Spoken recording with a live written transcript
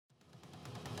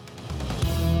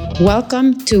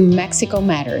Welcome to Mexico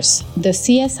Matters, the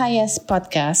CSIS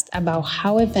podcast about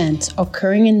how events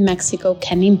occurring in Mexico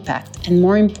can impact and,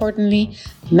 more importantly,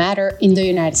 matter in the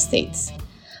United States.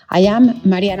 I am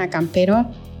Mariana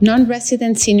Campero,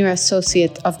 non-resident senior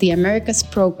associate of the Americas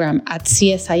program at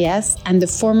CSIS and the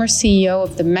former CEO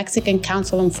of the Mexican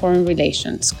Council on Foreign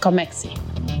Relations, COMEXI.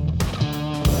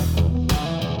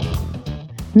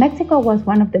 Mexico was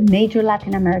one of the major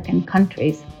Latin American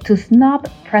countries to snub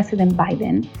President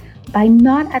Biden by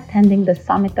not attending the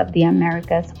Summit of the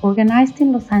Americas organized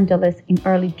in Los Angeles in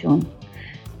early June.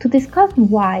 To discuss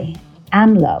why,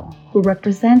 AMLO, who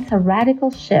represents a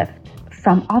radical shift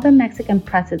from other Mexican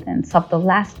presidents of the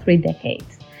last 3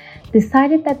 decades,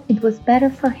 decided that it was better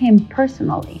for him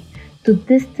personally to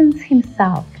distance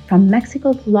himself from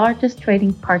Mexico's largest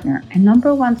trading partner and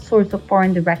number one source of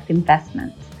foreign direct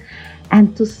investments,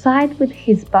 and to side with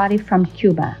his buddy from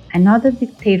Cuba and other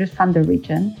dictators from the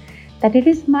region, that it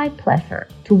is my pleasure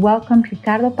to welcome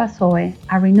Ricardo Pascoe,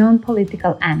 a renowned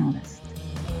political analyst.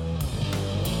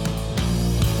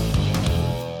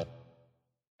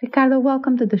 Ricardo,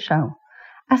 welcome to the show.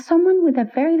 As someone with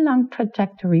a very long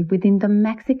trajectory within the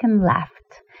Mexican left,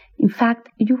 in fact,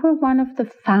 you were one of the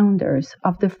founders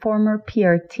of the former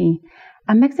PRT,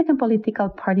 a Mexican political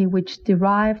party which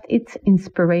derived its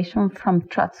inspiration from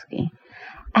Trotsky.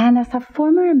 And as a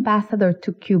former ambassador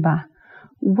to Cuba,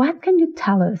 what can you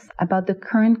tell us about the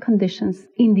current conditions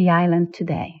in the island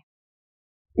today?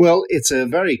 Well, it's a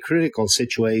very critical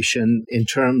situation in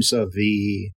terms of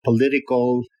the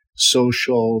political,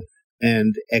 social,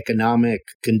 and economic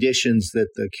conditions that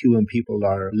the Cuban people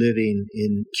are living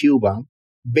in Cuba.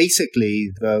 Basically,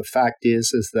 the fact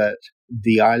is that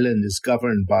the island is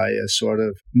governed by a sort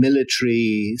of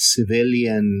military,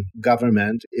 civilian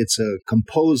government. It's a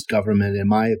composed government, in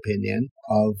my opinion,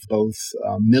 of both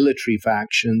military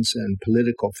factions and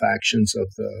political factions of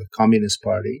the Communist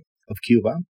Party of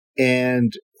Cuba.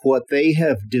 And what they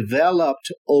have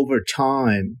developed over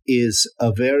time is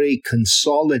a very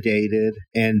consolidated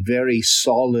and very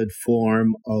solid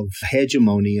form of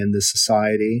hegemony in the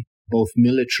society, both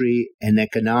military and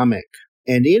economic.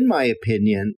 And in my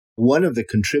opinion, one of the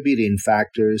contributing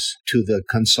factors to the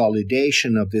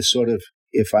consolidation of this sort of,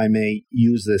 if I may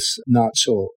use this not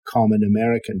so common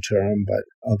American term, but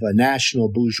of a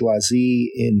national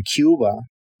bourgeoisie in Cuba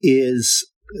is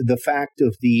the fact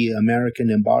of the American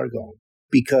embargo.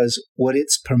 Because what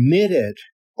it's permitted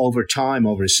over time,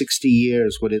 over 60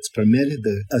 years, what it's permitted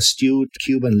the astute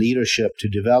Cuban leadership to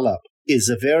develop is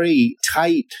a very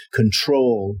tight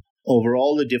control over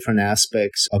all the different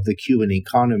aspects of the Cuban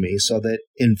economy, so that,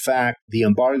 in fact, the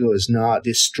embargo is not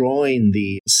destroying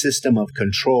the system of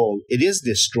control. It is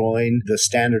destroying the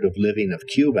standard of living of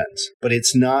Cubans, but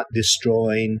it's not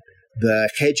destroying the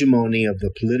hegemony of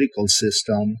the political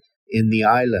system in the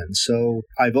island. So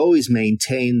I've always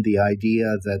maintained the idea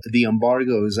that the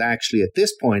embargo is actually, at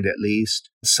this point at least,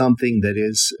 something that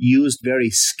is used very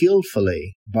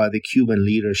skillfully by the Cuban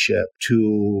leadership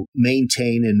to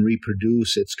maintain and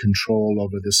reproduce its control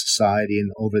over the society and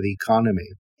over the economy.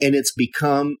 And it's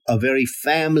become a very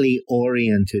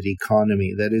family-oriented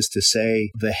economy. That is to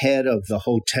say, the head of the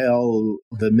hotel,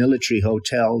 the military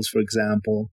hotels, for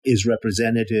example, is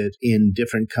represented in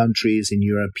different countries, in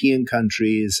European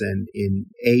countries and in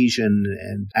Asian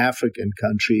and African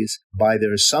countries by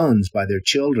their sons, by their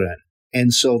children.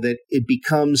 And so that it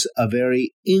becomes a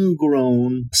very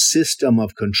ingrown system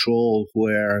of control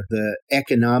where the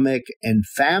economic and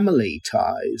family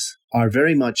ties are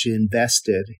very much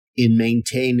invested in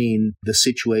maintaining the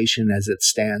situation as it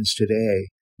stands today.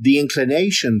 The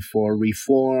inclination for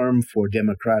reform, for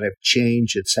democratic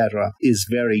change, etc., is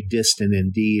very distant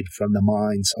indeed from the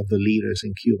minds of the leaders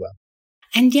in Cuba.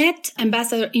 And yet,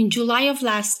 Ambassador, in July of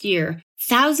last year,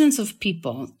 thousands of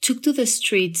people took to the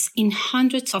streets in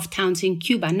hundreds of towns in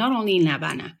Cuba, not only in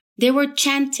Havana. They were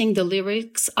chanting the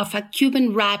lyrics of a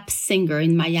Cuban rap singer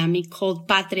in Miami called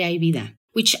Patria y Vida,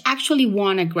 which actually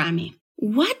won a Grammy.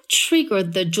 What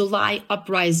triggered the July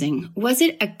uprising? Was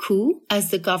it a coup, as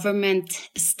the government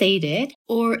stated,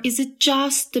 or is it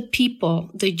just the people,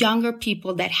 the younger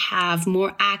people that have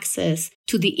more access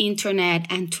to the internet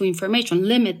and to information,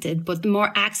 limited, but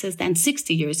more access than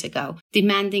 60 years ago,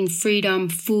 demanding freedom,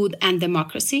 food, and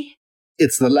democracy?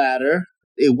 It's the latter.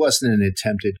 It wasn't an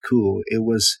attempted coup. It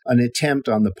was an attempt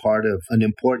on the part of an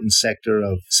important sector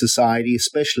of society,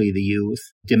 especially the youth,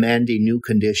 demanding new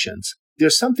conditions.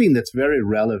 There's something that's very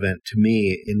relevant to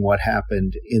me in what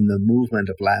happened in the movement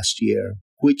of last year,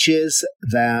 which is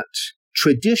that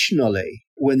traditionally,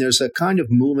 when there's a kind of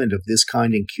movement of this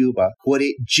kind in Cuba, what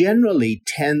it generally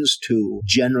tends to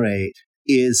generate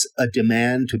is a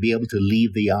demand to be able to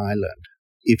leave the island.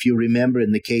 If you remember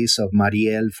in the case of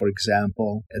Mariel, for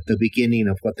example, at the beginning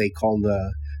of what they call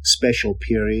the special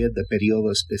period, the periodo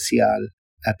especial,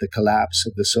 at the collapse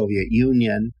of the Soviet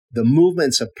Union, the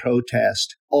movements of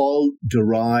protest all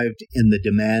derived in the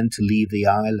demand to leave the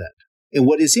island. And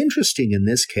what is interesting in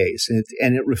this case,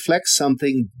 and it reflects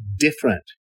something different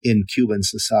in Cuban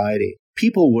society,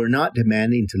 people were not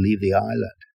demanding to leave the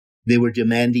island. They were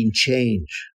demanding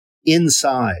change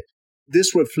inside.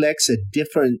 This reflects a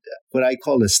different, what I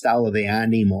call estado de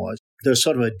ánimo. There's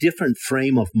sort of a different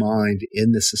frame of mind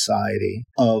in the society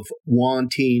of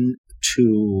wanting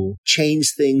to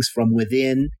change things from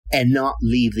within and not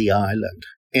leave the island.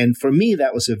 And for me,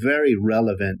 that was a very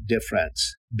relevant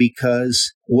difference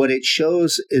because what it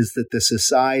shows is that the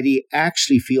society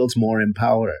actually feels more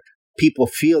empowered. People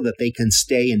feel that they can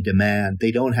stay and demand.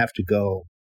 They don't have to go.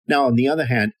 Now, on the other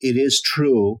hand, it is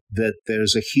true that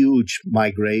there's a huge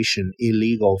migration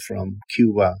illegal from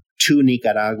Cuba to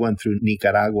Nicaragua and through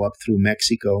Nicaragua up through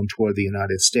Mexico and toward the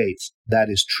United States. That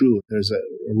is true. There's a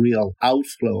real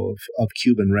outflow of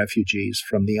Cuban refugees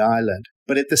from the island.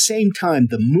 But at the same time,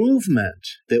 the movement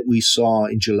that we saw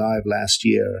in July of last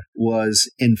year was,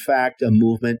 in fact, a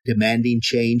movement demanding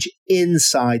change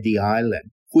inside the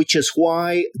island, which is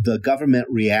why the government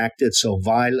reacted so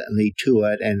violently to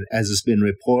it. And as has been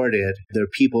reported, there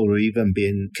are people who have even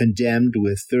been condemned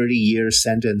with 30-year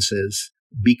sentences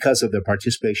because of their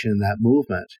participation in that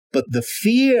movement. But the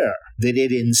fear that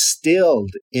it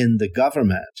instilled in the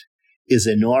government is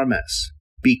enormous,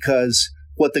 because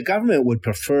what the government would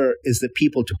prefer is the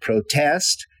people to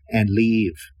protest and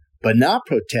leave, but not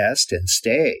protest and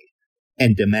stay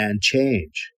and demand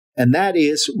change. And that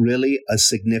is really a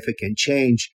significant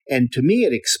change. And to me,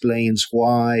 it explains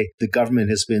why the government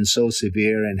has been so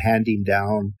severe in handing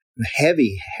down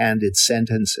heavy-handed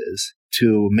sentences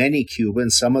to many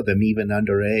Cubans, some of them even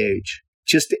underage,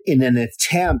 just in an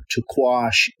attempt to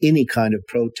quash any kind of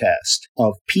protest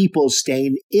of people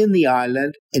staying in the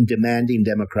island and demanding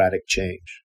democratic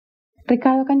change.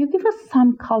 Ricardo, can you give us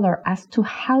some color as to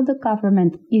how the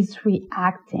government is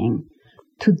reacting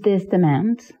to this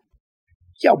demand?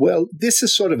 Yeah, well, this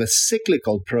is sort of a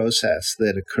cyclical process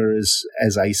that occurs,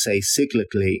 as I say,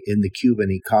 cyclically in the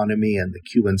Cuban economy and the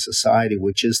Cuban society,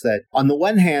 which is that on the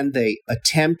one hand, they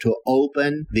attempt to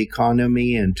open the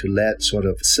economy and to let sort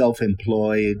of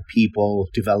self-employed people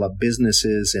develop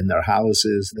businesses in their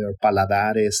houses, their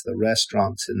paladares, the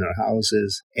restaurants in their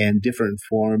houses, and different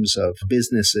forms of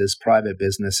businesses, private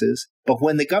businesses. But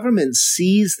when the government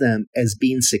sees them as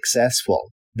being successful,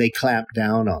 they clamp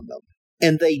down on them.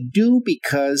 And they do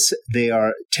because they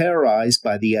are terrorized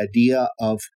by the idea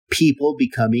of people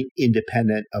becoming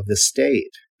independent of the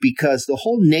state. Because the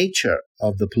whole nature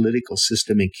of the political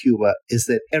system in Cuba is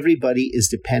that everybody is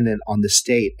dependent on the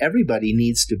state. Everybody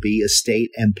needs to be a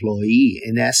state employee,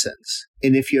 in essence.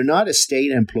 And if you're not a state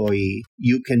employee,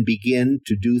 you can begin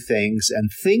to do things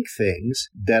and think things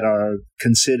that are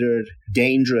considered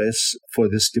dangerous for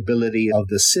the stability of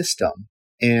the system.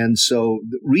 And so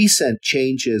recent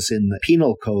changes in the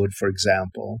penal code, for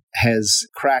example, has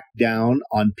cracked down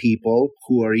on people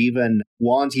who are even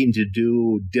wanting to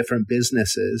do different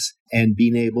businesses and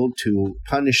being able to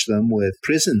punish them with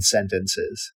prison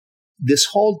sentences. This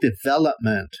whole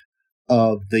development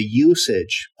of the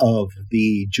usage of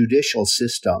the judicial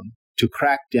system to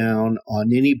crack down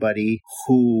on anybody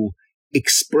who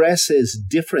expresses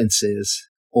differences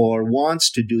or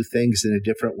wants to do things in a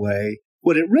different way,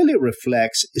 what it really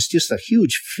reflects is just a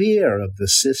huge fear of the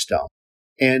system.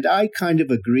 And I kind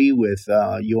of agree with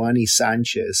Yoani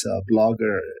Sanchez, a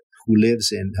blogger who lives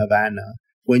in Havana,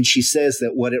 when she says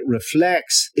that what it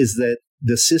reflects is that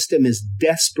the system is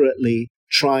desperately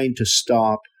trying to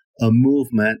stop a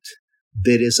movement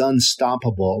that is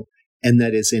unstoppable and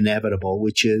that is inevitable,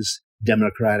 which is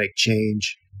democratic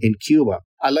change in Cuba.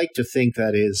 I like to think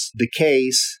that is the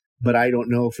case, but I don't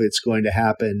know if it's going to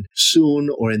happen soon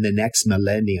or in the next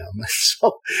millennium.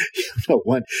 So,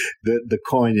 the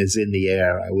coin is in the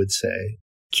air, I would say.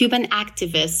 Cuban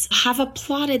activists have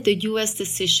applauded the U.S.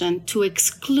 decision to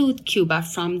exclude Cuba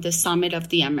from the Summit of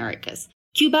the Americas.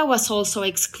 Cuba was also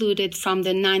excluded from the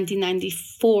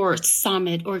 1994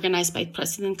 summit organized by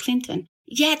President Clinton.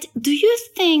 Yet, do you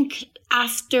think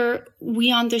after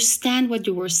we understand what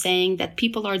you were saying, that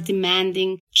people are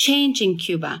demanding change in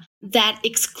Cuba, that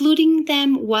excluding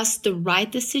them was the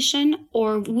right decision,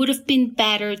 or would have been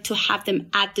better to have them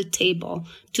at the table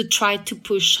to try to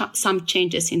push some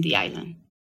changes in the island?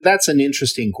 That's an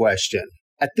interesting question.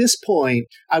 At this point,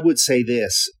 I would say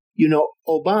this. You know,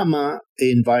 Obama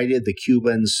invited the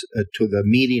Cubans to the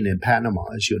meeting in Panama,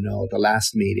 as you know, the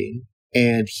last meeting.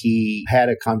 and he had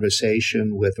a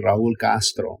conversation with Raul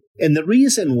Castro. And the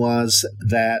reason was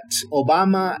that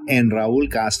Obama and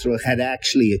Raul Castro had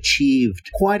actually achieved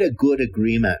quite a good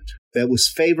agreement that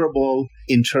was favorable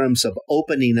in terms of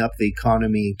opening up the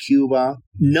economy in Cuba,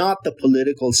 not the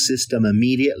political system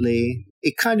immediately.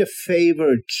 It kind of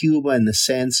favored Cuba in the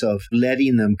sense of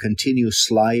letting them continue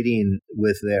sliding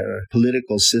with their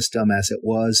political system as it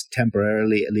was,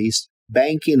 temporarily at least,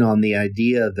 banking on the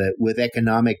idea that with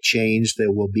economic change,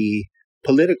 there will be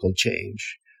political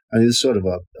change. I mean, it's sort of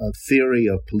a theory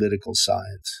of political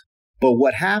science. But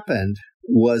what happened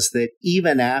was that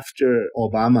even after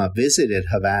Obama visited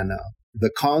Havana,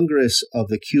 the Congress of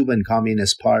the Cuban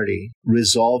Communist Party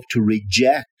resolved to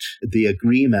reject the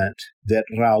agreement that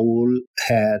Raul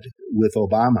had with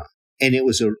Obama. And it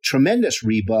was a tremendous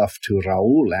rebuff to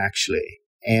Raul, actually.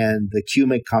 And the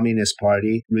Cuban Communist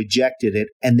Party rejected it.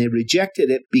 And they rejected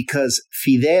it because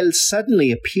Fidel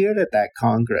suddenly appeared at that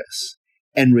Congress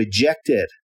and rejected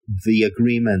the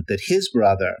agreement that his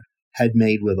brother had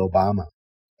made with Obama.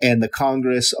 And the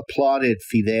Congress applauded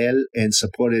Fidel and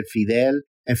supported Fidel.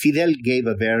 And Fidel gave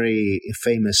a very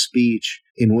famous speech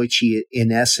in which he,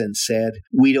 in essence, said,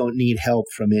 "We don't need help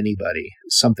from anybody,"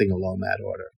 something along that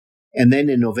order. And then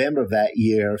in November of that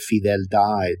year, Fidel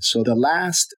died. So the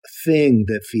last thing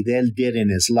that Fidel did in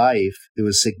his life that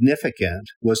was significant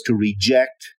was to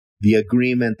reject the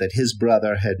agreement that his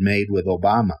brother had made with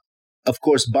Obama. Of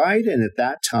course, Biden at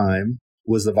that time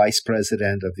was the vice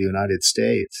president of the United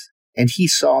States, and he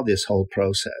saw this whole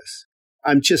process.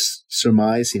 I'm just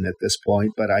surmising at this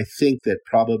point, but I think that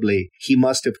probably he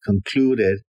must have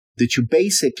concluded that you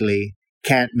basically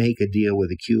can't make a deal with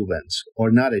the Cubans,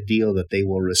 or not a deal that they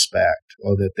will respect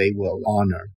or that they will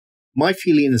honor. My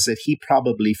feeling is that he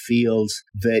probably feels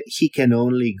that he can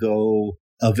only go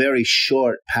a very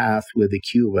short path with the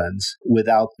Cubans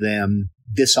without them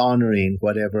dishonoring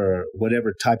whatever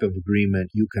type of agreement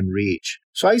you can reach.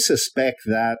 So I suspect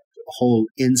that whole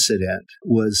incident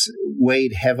was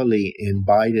weighed heavily in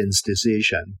Biden's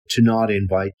decision to not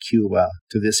invite Cuba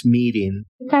to this meeting.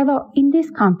 Ricardo, in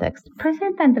this context,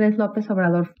 President Andrés López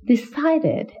Obrador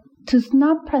decided to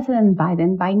snub President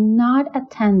Biden by not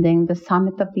attending the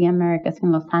Summit of the Americas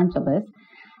in Los Angeles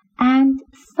and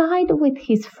side with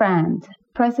his friend,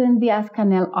 President Díaz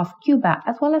Canel of Cuba,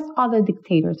 as well as other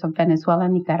dictators of Venezuela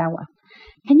and Nicaragua.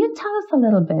 Can you tell us a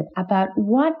little bit about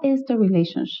what is the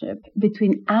relationship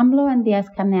between AMLO and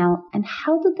Díaz-Canel, and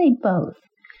how do they both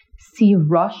see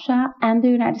Russia and the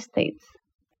United States?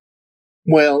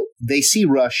 Well, they see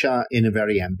Russia in a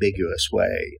very ambiguous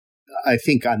way. I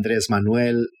think Andrés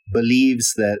Manuel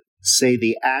believes that, say,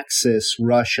 the axis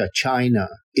Russia-China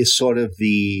is sort of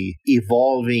the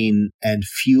evolving and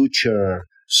future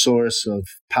source of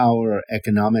power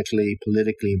economically,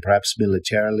 politically, and perhaps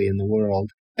militarily in the world,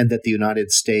 and that the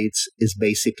United States is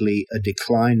basically a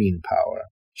declining power.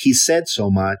 He said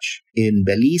so much in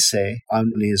Belize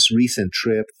on his recent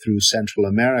trip through Central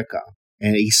America,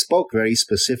 and he spoke very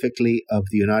specifically of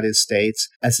the United States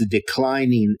as a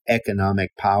declining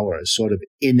economic power, sort of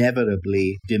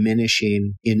inevitably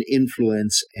diminishing in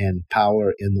influence and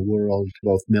power in the world,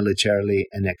 both militarily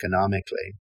and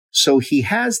economically. So he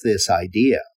has this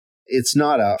idea. It's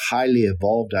not a highly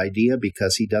evolved idea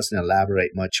because he doesn't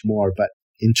elaborate much more, but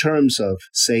in terms of,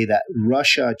 say, that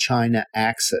Russia-China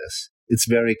axis, it's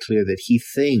very clear that he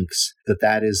thinks that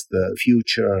that is the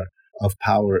future of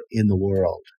power in the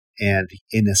world. And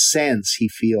in a sense, he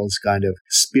feels kind of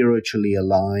spiritually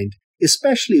aligned,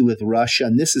 especially with Russia.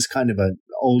 And this is kind of an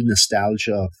old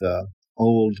nostalgia of the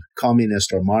old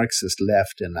communist or Marxist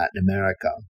left in Latin America,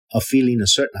 of feeling a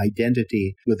certain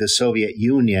identity with the Soviet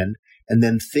Union and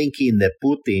then thinking that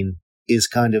Putin is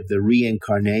kind of the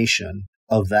reincarnation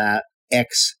of that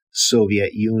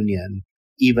ex-Soviet Union,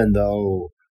 even though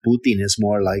Putin is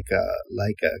more like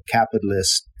a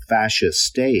capitalist fascist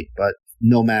state, but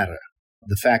no matter.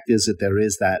 The fact is that there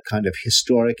is that kind of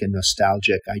historic and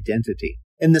nostalgic identity.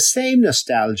 And the same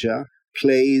nostalgia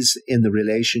plays in the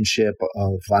relationship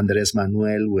of Andrés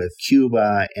Manuel with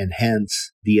Cuba and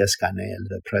hence Díaz-Canel,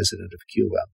 the president of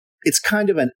Cuba. It's kind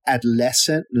of an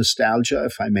adolescent nostalgia,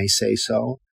 if I may say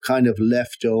so, kind of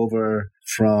left over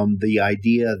from the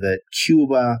idea that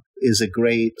Cuba is a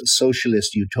great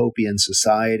socialist utopian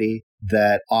society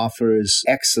that offers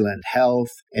excellent health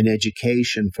and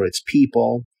education for its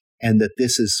people, and that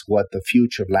this is what the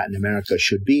future of Latin America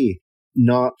should be,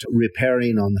 not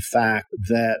repairing on the fact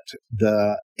that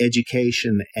the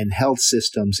education and health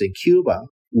systems in Cuba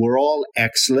were all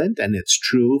excellent, and it's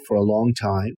true for a long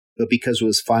time, but because it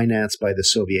was financed by the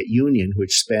Soviet Union,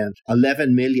 which spent $11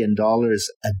 million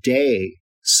a day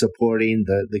supporting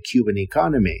the Cuban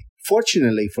economy,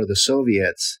 Fortunately for the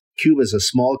Soviets, Cuba is a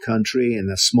small country and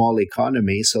a small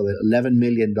economy, so that $11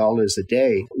 million a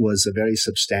day was a very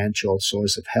substantial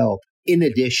source of help, in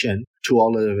addition to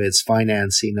all of its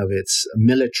financing of its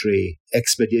military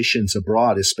expeditions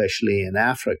abroad, especially in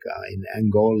Africa, in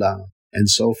Angola, and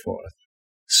so forth.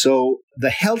 So the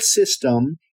health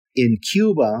system in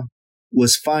Cuba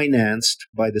was financed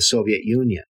by the Soviet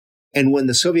Union. And when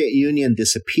the Soviet Union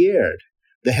disappeared,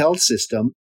 the health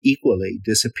system equally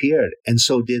disappeared, and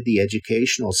so did the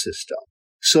educational system.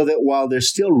 So that while there's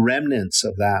still remnants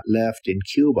of that left in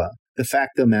Cuba, the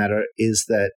fact of the matter is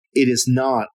that it is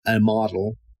not a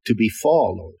model to be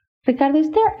followed. Ricardo,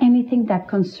 is there anything that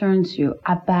concerns you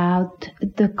about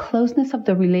the closeness of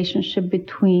the relationship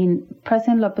between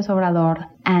President López Obrador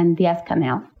and Díaz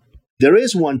Canel? There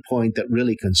is one point that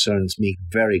really concerns me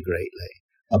very greatly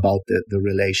about the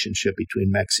relationship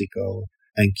between Mexico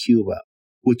and Cuba,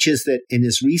 which is that in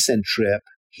his recent trip,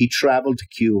 he traveled to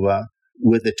Cuba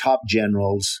with the top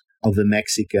generals of the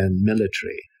Mexican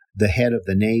military, the head of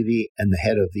the Navy and the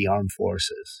head of the armed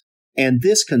forces. And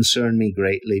this concerned me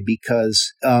greatly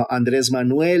because Andrés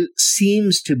Manuel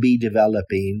seems to be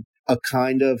developing a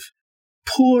kind of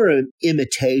poor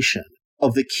imitation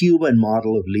of the Cuban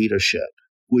model of leadership,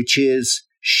 which is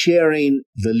sharing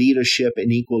the leadership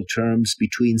in equal terms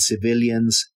between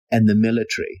civilians and the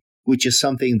military, which is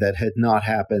something that had not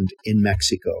happened in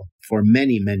Mexico for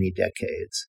many, many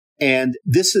decades. And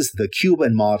this is the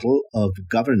Cuban model of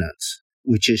governance,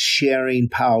 which is sharing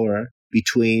power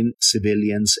between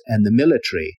civilians and the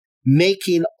military,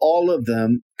 making all of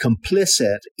them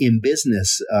complicit in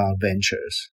business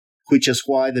ventures, which is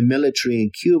why the military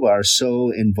in Cuba are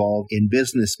so involved in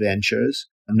business ventures,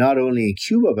 not only in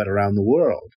Cuba, but around the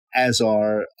world, as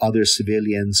are other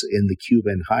civilians in the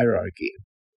Cuban hierarchy.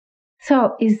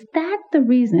 So is that the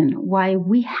reason why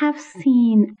we have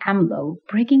seen AMLO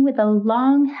breaking with a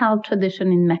long-held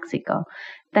tradition in Mexico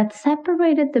that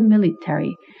separated the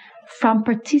military from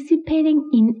participating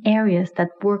in areas that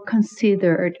were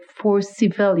considered for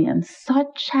civilians,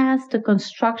 such as the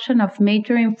construction of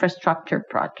major infrastructure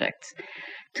projects?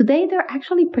 Today, they're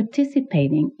actually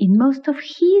participating in most of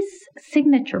his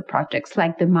signature projects,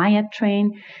 like the Maya train,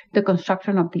 the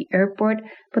construction of the airport,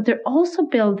 but they're also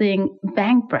building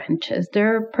bank branches.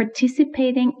 They're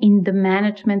participating in the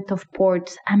management of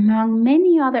ports, among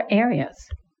many other areas.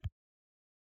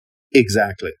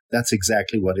 Exactly. That's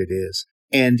exactly what it is.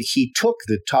 And he took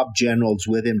the top generals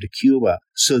with him to Cuba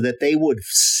so that they would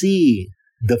see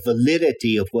the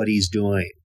validity of what he's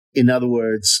doing. In other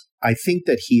words, I think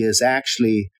that he is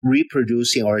actually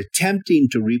reproducing or attempting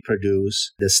to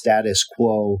reproduce the status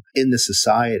quo in the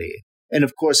society. And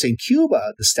of course, in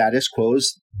Cuba, the status quo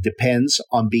depends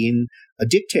on being a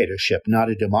dictatorship, not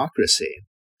a democracy.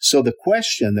 So the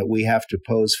question that we have to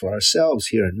pose for ourselves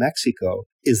here in Mexico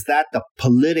is that the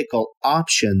political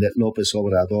option that López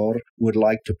Obrador would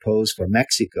like to pose for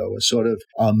Mexico, a sort of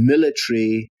a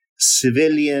military,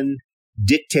 civilian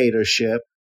dictatorship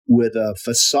with a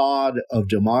facade of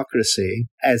democracy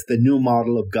as the new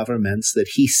model of governments that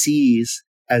he sees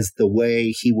as the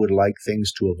way he would like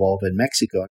things to evolve in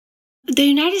Mexico. The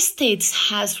United States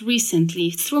has recently,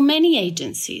 through many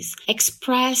agencies,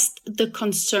 expressed the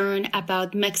concern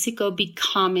about Mexico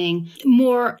becoming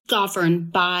more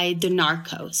governed by the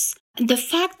narcos. The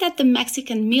fact that the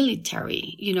Mexican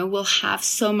military, will have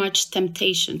so much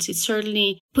temptations, it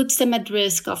certainly puts them at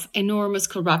risk of enormous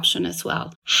corruption as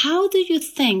well. How do you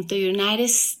think the United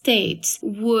States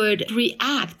would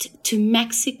react to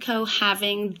Mexico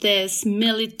having this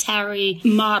military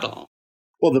model?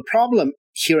 Well, the problem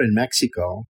here in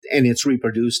Mexico, and it's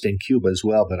reproduced in Cuba as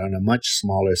well, but on a much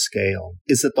smaller scale,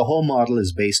 is that the whole model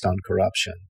is based on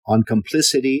corruption, on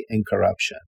complicity and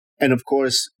corruption. And of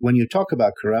course, when you talk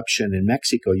about corruption in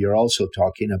Mexico, you're also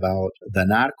talking about the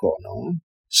narco, no?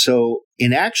 So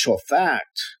in actual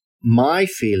fact, my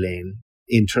feeling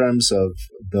in terms of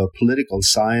the political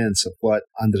science of what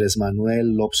Andrés Manuel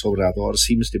López Obrador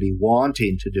seems to be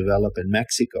wanting to develop in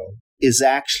Mexico is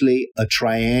actually a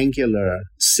triangular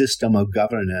system of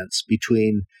governance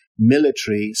between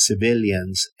military,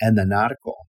 civilians, and the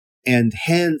narco. And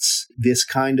hence, this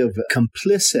kind of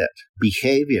complicit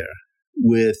behavior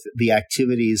with the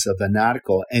activities of the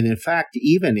narco. And in fact,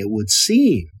 even it would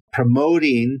seem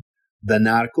promoting the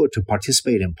narco to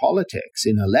participate in politics,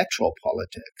 in electoral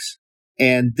politics.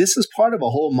 And this is part of a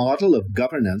whole model of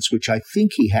governance, which I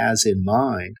think he has in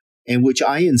mind, and which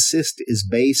I insist is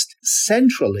based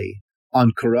centrally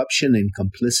on corruption and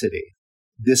complicity.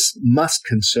 This must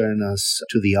concern us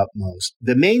to the utmost.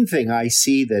 The main thing I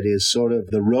see that is sort of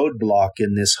the roadblock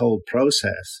in this whole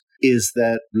process is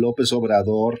that López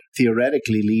Obrador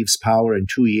theoretically leaves power in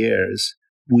 2 years.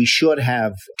 We should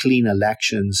have clean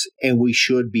elections, and we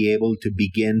should be able to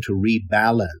begin to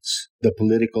rebalance the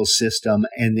political system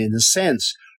and, in a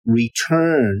sense,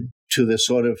 return to the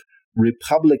sort of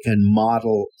Republican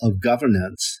model of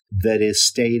governance that is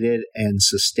stated and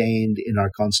sustained in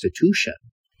our Constitution.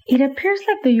 It appears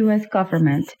like the U.S.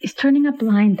 government is turning a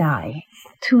blind eye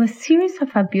to a series of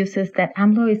abuses that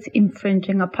AMLO is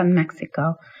infringing upon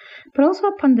Mexico, but also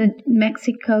upon the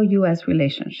Mexico-U.S.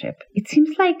 relationship. It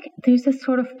seems like there's a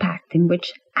sort of pact in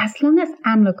which, as long as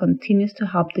AMLO continues to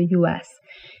help the U.S.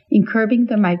 in curbing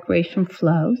the migration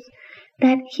flows,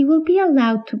 that he will be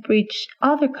allowed to breach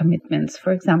other commitments,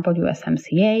 for example,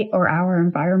 USMCA or our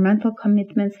environmental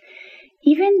commitments,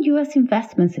 even U.S.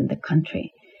 investments in the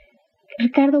country.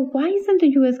 Ricardo, why isn't the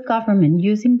U.S. government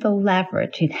using the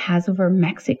leverage it has over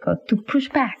Mexico to push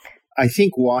back? I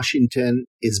think Washington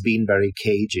is being very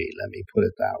cagey, let me put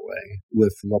it that way,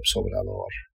 with López Obrador.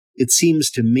 It seems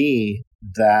to me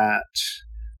that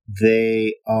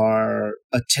they are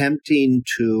attempting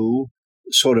to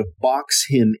sort of box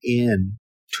him in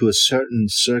to a certain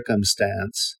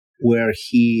circumstance where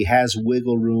he has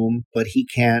wiggle room, but he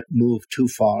can't move too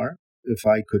far, if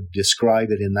I could describe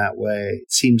it in that way,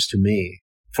 it seems to me.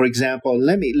 For example,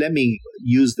 let me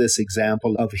use this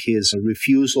example of his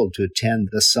refusal to attend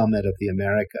the Summit of the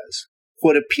Americas.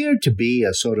 What appeared to be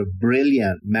a sort of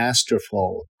brilliant,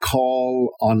 masterful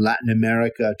call on Latin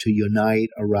America to unite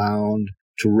around,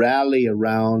 to rally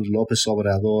around López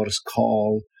Obrador's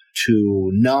call to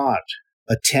not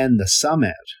attend the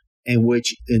summit, and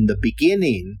which in the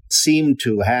beginning seemed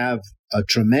to have a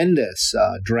tremendous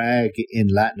drag in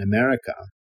Latin America,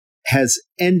 has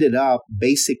ended up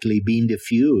basically being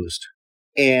diffused.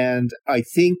 And I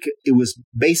think it was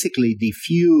basically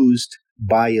diffused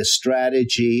by a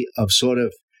strategy of sort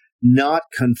of not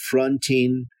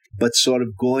confronting, but sort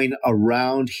of going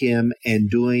around him and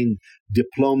doing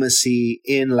diplomacy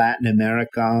in Latin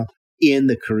America, in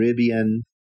the Caribbean,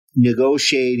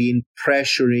 negotiating,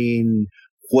 pressuring,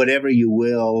 whatever you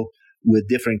will, with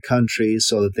different countries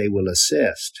so that they will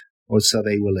assist or so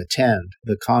they will attend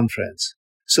the conference.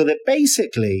 So that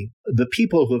basically the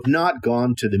people who have not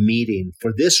gone to the meeting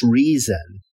for this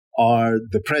reason are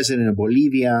the president of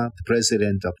Bolivia, the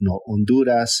president of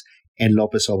Honduras, and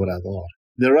López Obrador.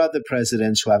 There are other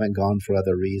presidents who haven't gone for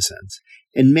other reasons,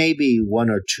 and maybe one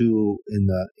or two in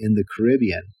the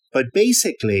Caribbean. But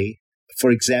basically,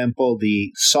 for example,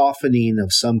 the softening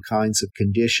of some kinds of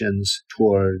conditions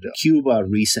toward Cuba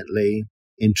recently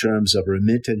in terms of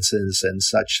remittances and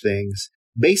such things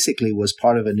basically was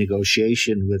part of a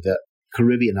negotiation with the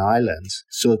Caribbean islands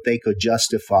so that they could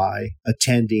justify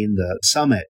attending the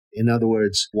summit. In other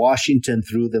words, Washington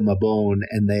threw them a bone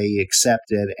and they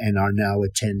accepted and are now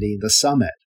attending the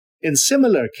summit. In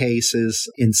similar cases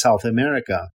in South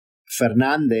America,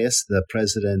 Fernandez, the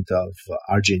president of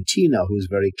Argentina, who's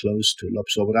very close to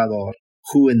López Obrador,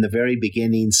 who in the very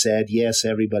beginning said, yes,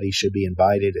 everybody should be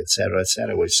invited, et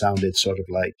cetera, which sounded sort of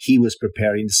like he was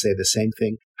preparing to say the same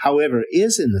thing, however,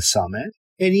 is in the summit.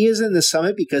 And he is in the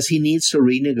summit because he needs to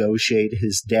renegotiate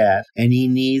his debt, and he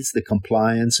needs the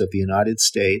compliance of the United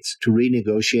States to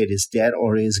renegotiate his debt,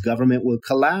 or his government will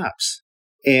collapse.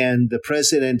 And the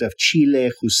president of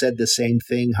Chile, who said the same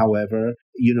thing, however,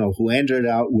 who ended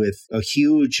out with a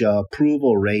huge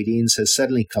approval ratings, has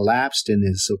suddenly collapsed in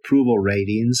his approval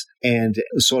ratings and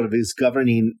sort of is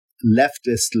governing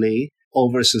leftistly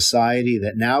over society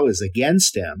that now is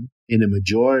against him in a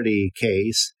majority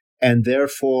case, and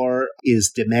therefore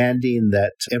is demanding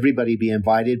that everybody be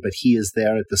invited, but he is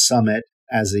there at the summit,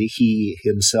 as he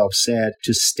himself said,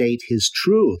 to state his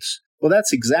truths. Well,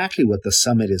 that's exactly what the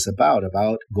summit is about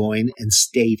going and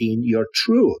stating your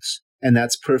truths. And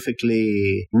that's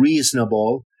perfectly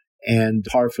reasonable and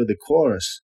par for the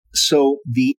course. So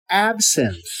the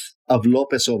absence of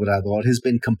López Obrador has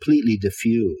been completely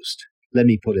diffused. Let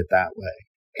me put it that way.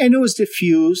 And it was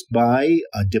diffused by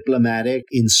a diplomatic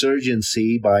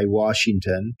insurgency by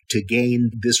Washington to gain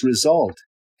this result.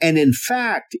 And in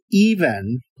fact,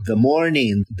 even the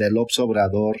morning that López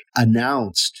Obrador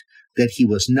announced that he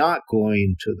was not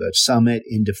going to the summit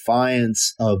in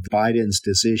defiance of Biden's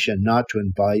decision not to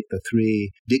invite the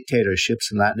three dictatorships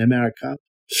in Latin America,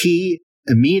 he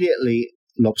immediately,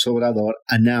 López Obrador,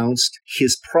 announced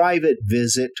his private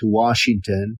visit to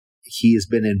Washington. He has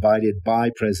been invited by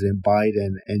President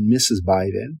Biden and Mrs.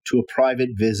 Biden to a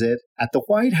private visit at the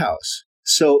White House.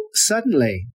 So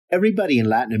suddenly, everybody in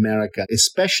Latin America,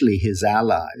 especially his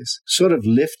allies, sort of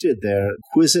lifted their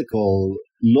quizzical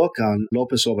look on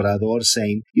López Obrador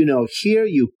saying, here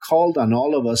you called on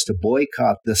all of us to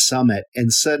boycott the summit,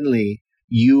 and suddenly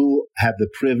you have the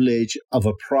privilege of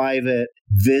a private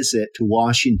visit to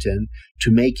Washington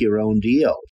to make your own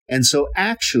deal. And so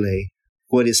actually,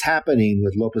 what is happening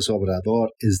with López Obrador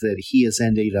is that he has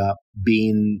ended up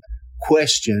being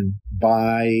questioned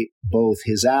by both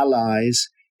his allies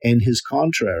and his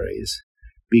contraries,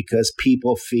 because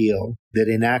people feel that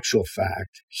in actual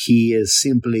fact, he is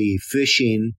simply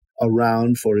fishing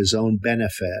around for his own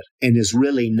benefit and is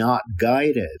really not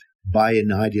guided by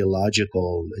an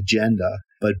ideological agenda,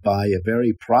 but by a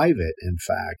very private, in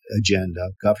fact, agenda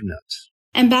of governance.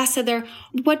 Ambassador,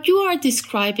 what you are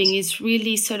describing is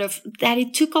really sort of that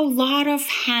it took a lot of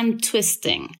hand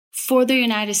twisting for the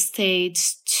United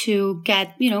States to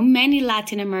get, many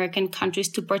Latin American countries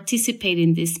to participate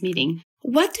in this meeting.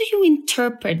 What do you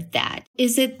interpret that?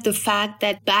 Is it the fact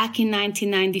that back in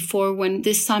 1994, when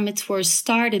these summits were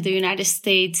started, the United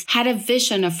States had a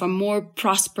vision of a more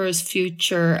prosperous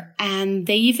future, and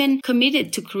they even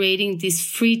committed to creating this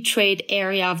free trade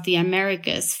area of the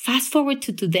Americas? Fast forward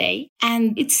to today,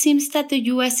 and it seems that the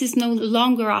U.S. is no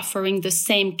longer offering the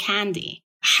same candy.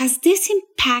 Has this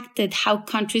impacted how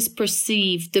countries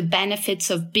perceive the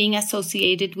benefits of being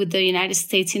associated with the United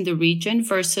States in the region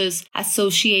versus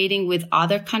associating with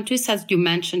other countries, as you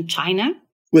mentioned, China?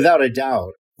 Without a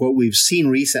doubt. What we've seen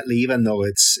recently, even though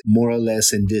it's more or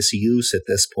less in disuse at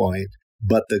this point,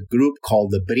 but the group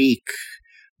called the BRIC,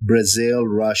 Brazil,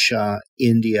 Russia,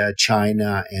 India,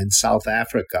 China, and South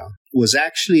Africa, was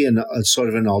actually a sort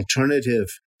of an alternative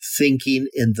thinking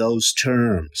in those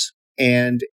terms.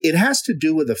 And it has to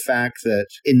do with the fact that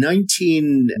in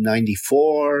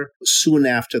 1994, soon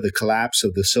after the collapse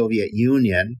of the Soviet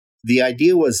Union, the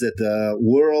idea was that the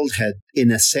world had,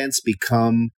 in a sense,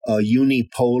 become a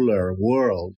unipolar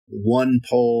world, one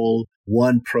pole,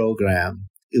 one program.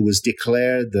 It was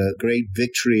declared the great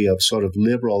victory of sort of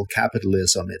liberal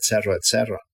capitalism, et cetera, et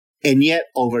cetera. And yet,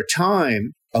 over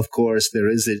time, of course, there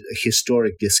is a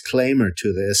historic disclaimer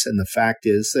to this, and the fact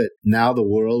is that now the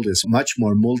world is much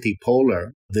more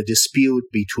multipolar. The dispute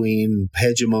between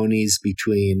hegemonies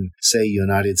between, say,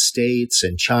 United States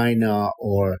and China,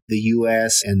 or the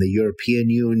U.S. and the European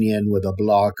Union with a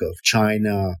bloc of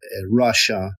China and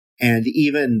Russia, and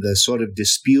even the sort of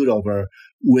dispute over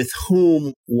with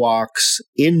whom walks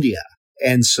India.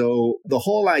 And so the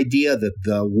whole idea that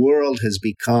the world has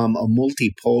become a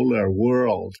multipolar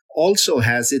world also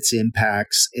has its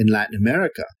impacts in Latin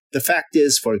America. The fact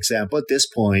is, for example, at this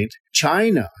point,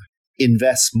 China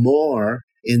invests more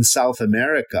in South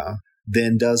America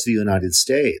than does the United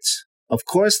States. Of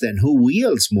course, then, who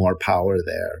wields more power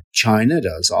there? China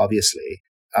does, obviously.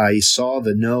 I saw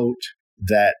the note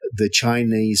that the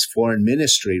Chinese Foreign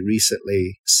Ministry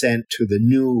recently sent to the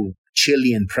new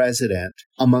Chilean president,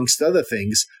 amongst other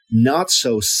things, not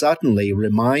so suddenly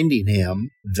reminding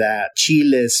him that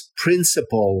Chile's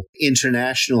principal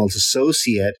international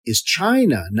associate is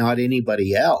China, not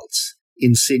anybody else,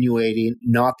 insinuating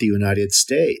not the United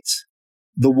States.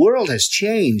 The world has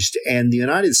changed, and the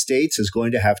United States is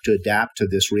going to have to adapt to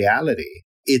this reality.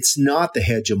 It's not the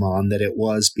hegemon that it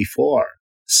was before.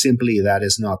 Simply, that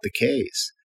is not the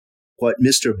case. What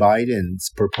Mr. Biden's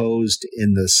proposed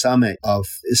in the summit of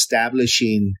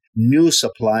establishing new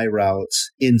supply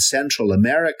routes in Central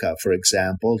America, for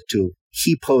example,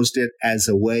 he posed it as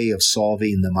a way of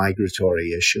solving the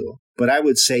migratory issue. But I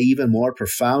would say even more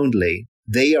profoundly,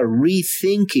 they are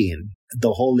rethinking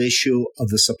the whole issue of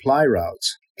the supply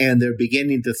routes. And they're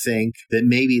beginning to think that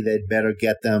maybe they'd better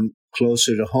get them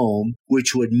closer to home,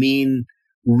 which would mean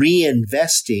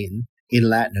reinvesting in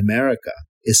Latin America,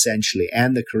 essentially,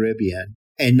 and the Caribbean,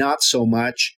 and not so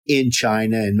much in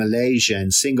China and Malaysia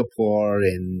and Singapore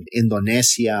and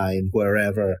Indonesia and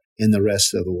wherever in the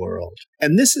rest of the world.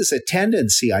 And this is a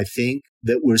tendency, I think,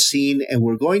 that we're seeing and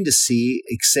we're going to see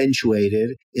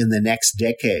accentuated in the next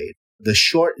decade, the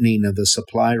shortening of the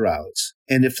supply routes.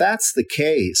 And if that's the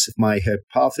case, if my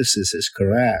hypothesis is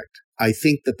correct, I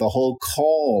think that the whole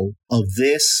call of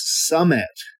this summit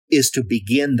is to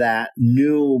begin that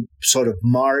new sort of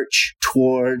march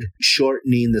toward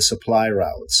shortening the supply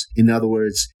routes. In other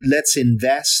words, let's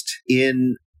invest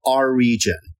in our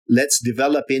region. Let's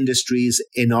develop industries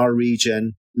in our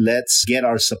region. Let's get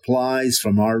our supplies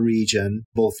from our region,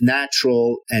 both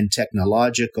natural and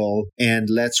technological, and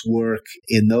let's work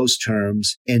in those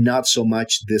terms and not so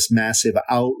much this massive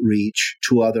outreach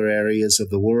to other areas of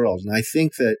the world. And I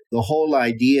think that the whole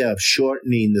idea of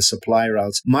shortening the supply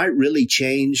routes might really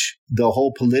change the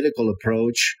whole political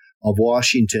approach of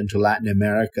Washington to Latin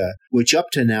America, which up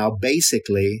to now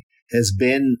basically has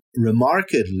been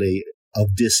remarkably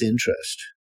of disinterest.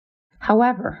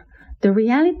 However, the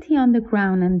reality on the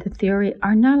ground and the theory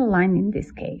are not aligned in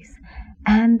this case.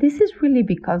 And this is really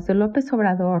because the López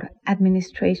Obrador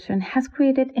administration has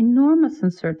created enormous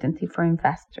uncertainty for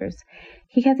investors.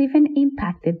 He has even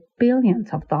impacted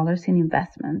billions of dollars in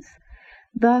investments.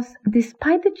 Thus,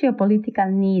 despite the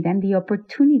geopolitical need and the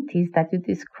opportunities that you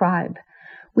describe,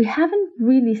 we haven't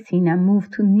really seen a move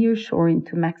to nearshoring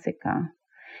to Mexico.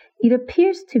 It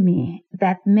appears to me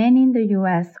that many in the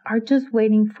U.S. are just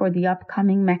waiting for the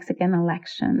upcoming Mexican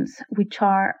elections, which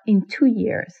are in 2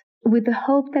 years, with the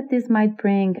hope that this might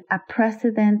bring a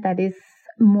president that is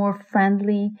more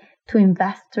friendly to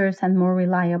investors and more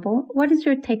reliable. What is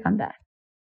your take on that?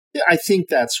 Yeah, I think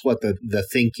that's what the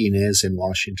thinking is in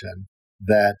Washington,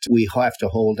 that we have to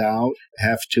hold out,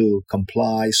 have to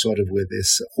comply sort of with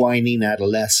this whining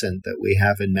adolescent that we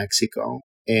have in Mexico,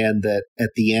 and that at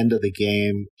the end of the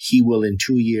game, he will in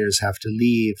 2 years have to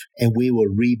leave, and we will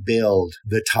rebuild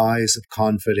the ties of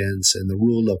confidence and the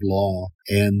rule of law,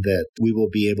 and that we will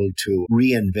be able to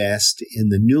reinvest in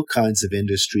the new kinds of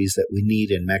industries that we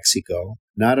need in Mexico,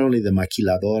 not only the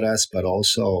maquiladoras, but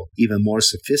also even more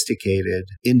sophisticated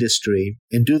industry,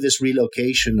 and do this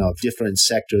relocation of different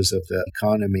sectors of the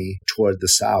economy toward the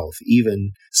South,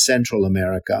 even Central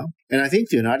America. And I think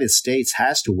the United States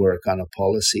has to work on a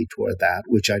policy toward that,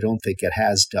 which I don't think it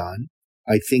has done.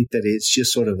 I think that it's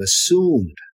just sort of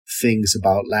assumed things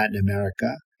about Latin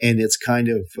America, and it's kind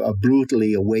of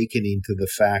brutally awakening to the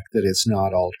fact that it's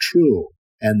not all true,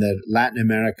 and that Latin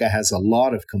America has a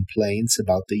lot of complaints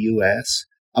about the U.S.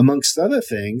 Amongst other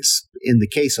things, in the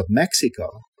case of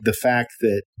Mexico, the fact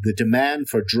that the demand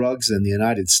for drugs in the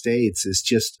United States has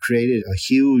just created a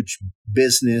huge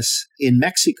business in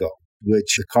Mexico,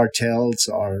 which the cartels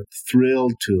are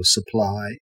thrilled to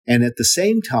supply. And at the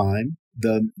same time,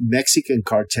 the Mexican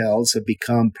cartels have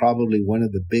become probably one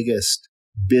of the biggest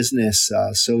business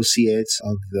associates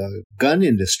of the gun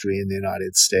industry in the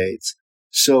United States.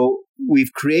 So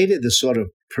we've created this sort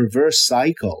of perverse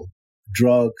cycle,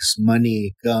 drugs,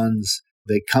 money, guns,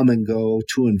 they come and go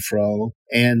to and fro.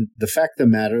 And the fact of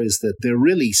the matter is that they're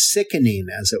really sickening,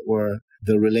 as it were,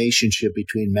 the relationship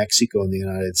between Mexico and the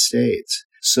United States.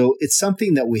 So it's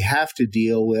something that we have to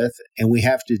deal with, and we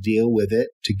have to deal with it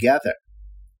together.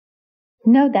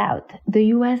 No doubt, the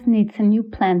U.S. needs a new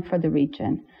plan for the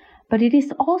region. But it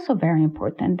is also very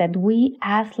important that we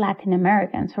as Latin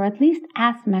Americans, or at least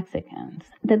as Mexicans,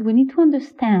 that we need to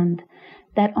understand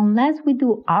that unless we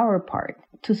do our part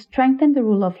to strengthen the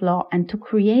rule of law and to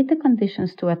create the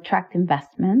conditions to attract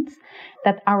investments,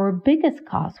 that our biggest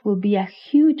cost will be a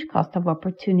huge cost of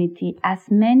opportunity, as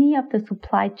many of the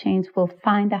supply chains will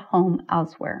find a home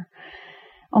elsewhere.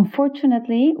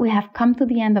 Unfortunately, we have come to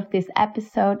the end of this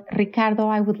episode. Ricardo,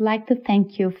 I would like to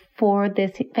thank you for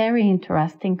this very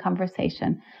interesting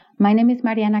conversation. My name is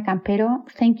Mariana Campero.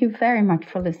 Thank you very much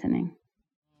for listening.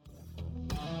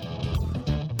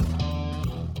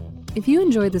 If you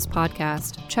enjoyed this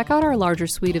podcast, check out our larger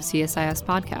suite of CSIS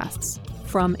podcasts.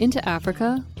 From Into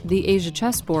Africa, The Asia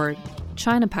Chessboard,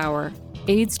 China Power,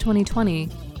 AIDS 2020,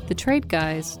 The Trade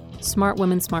Guys, Smart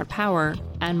Women, Smart Power,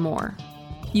 and more.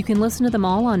 You can listen to them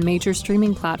all on major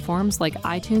streaming platforms like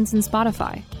iTunes and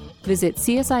Spotify. Visit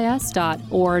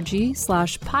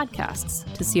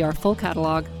csis.org/podcasts to see our full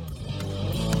catalog